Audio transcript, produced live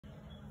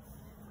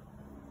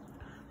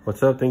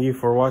What's up? Thank you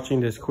for watching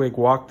this quick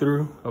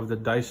walkthrough of the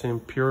Dyson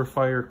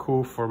Purifier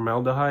Cool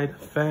Formaldehyde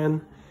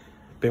fan.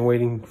 Been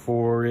waiting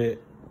for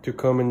it to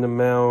come in the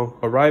mail,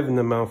 arrive in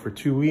the mail for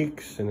 2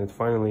 weeks, and it's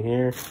finally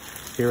here.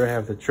 Here I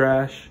have the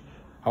trash.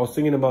 I was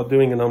thinking about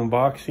doing an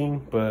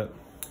unboxing, but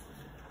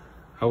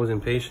I was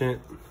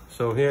impatient.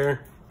 So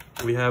here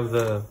we have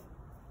the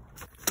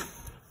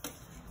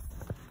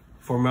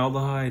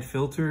formaldehyde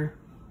filter,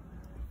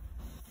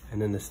 and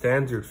then the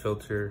standard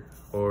filter,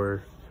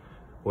 or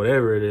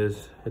whatever it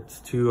is. It's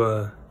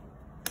too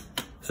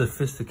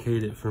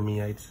sophisticated for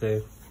me, I'd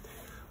say.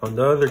 On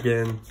the other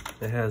end,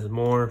 it has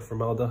more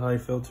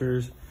formaldehyde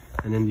filters,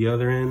 and then the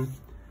other end,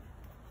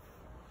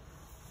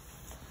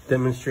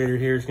 demonstrator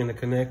here is going to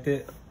connect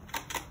it.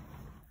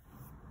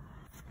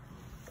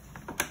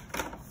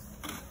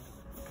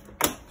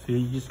 So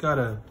you just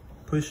gotta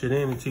push it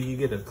in until you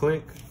get a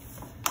click.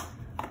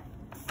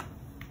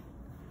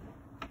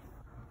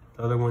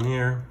 The other one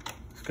here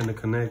is going to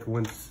connect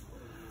once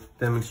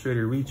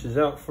demonstrator reaches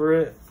out for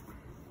it.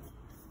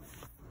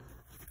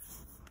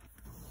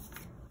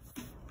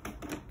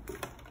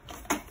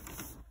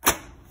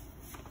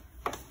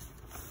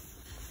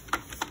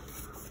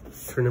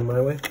 Turn it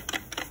my way.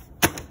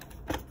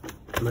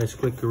 Nice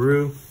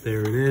clickaroo.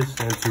 There it is.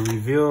 And to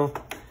reveal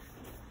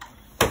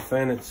the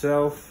fan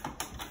itself,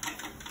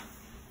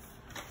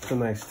 it's a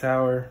nice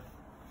tower.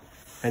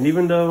 And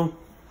even though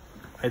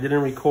I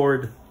didn't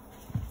record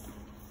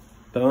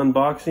the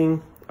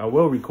unboxing, I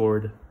will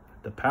record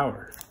the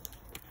power.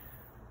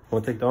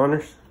 Want to take the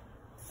honors?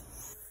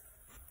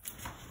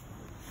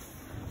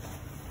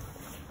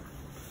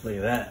 Look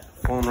at that.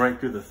 Falling right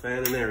through the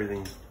fan and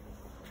everything.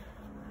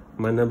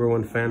 My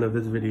 #1 fan of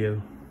this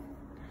video.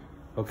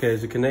 Okay,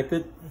 is it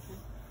connected?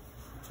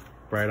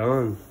 Right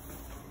on.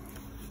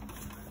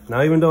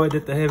 Now, even though I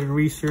did the heavy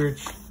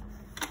research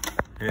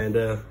and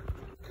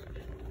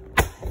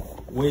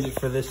waited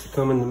for this to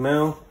come in the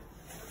mail,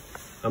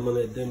 I'm gonna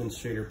let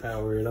demonstrator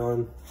power it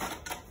on.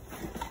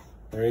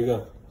 There you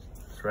go.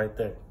 It's right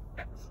there.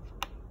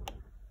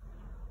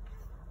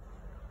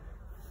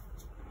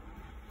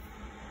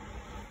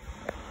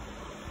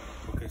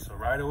 Okay, so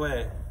right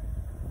away,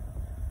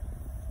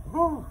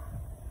 whew,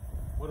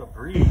 what a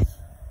breeze.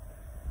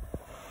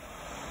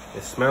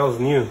 It smells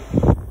new,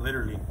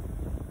 literally.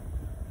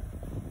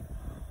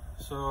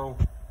 So,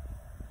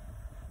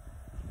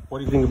 what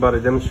do you think about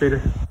a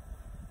demonstrator?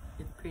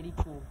 It's pretty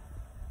cool.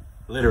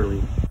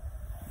 Literally.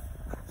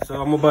 So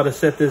I'm about to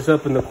set this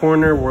up in the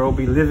corner where I'll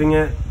be living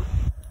at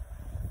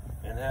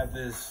and have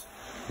this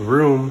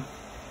room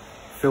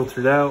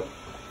filtered out.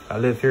 I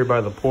live here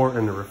by the port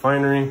and the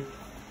refinery,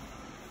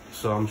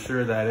 so I'm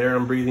sure that air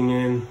I'm breathing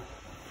in,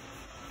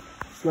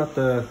 it's not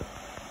the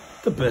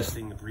best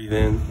thing to breathe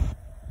in.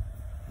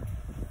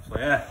 So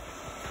yeah,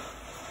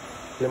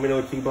 let me know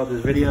what you think about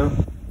this video.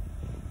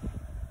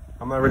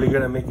 I'm not really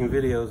good at making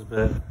videos,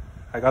 but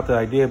I got the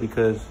idea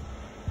because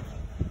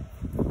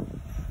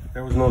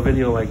there was no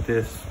video like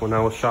this when I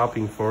was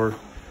shopping for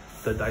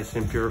the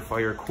Dyson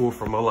Purifier Cool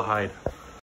Formaldehyde.